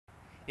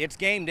It's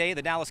game day.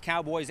 The Dallas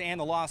Cowboys and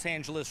the Los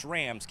Angeles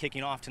Rams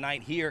kicking off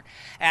tonight here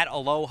at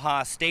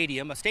Aloha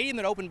Stadium, a stadium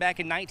that opened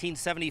back in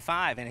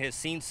 1975 and has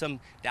seen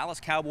some Dallas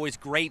Cowboys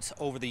greats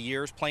over the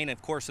years, playing,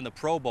 of course, in the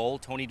Pro Bowl.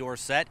 Tony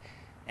Dorsett,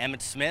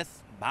 Emmitt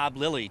Smith, Bob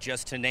Lilly,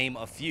 just to name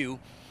a few.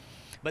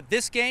 But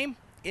this game,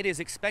 it is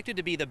expected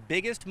to be the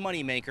biggest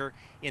moneymaker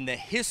in the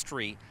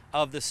history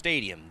of the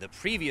stadium. The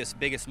previous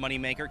biggest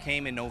moneymaker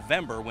came in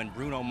November when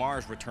Bruno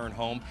Mars returned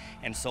home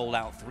and sold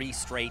out 3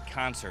 straight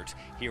concerts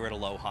here at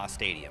Aloha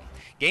Stadium.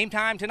 Game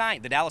time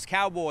tonight, the Dallas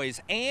Cowboys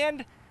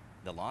and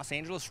the Los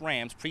Angeles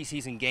Rams,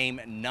 preseason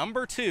game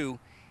number 2.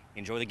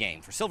 Enjoy the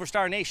game. For Silver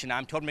Star Nation,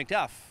 I'm Tobin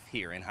McDuff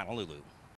here in Honolulu.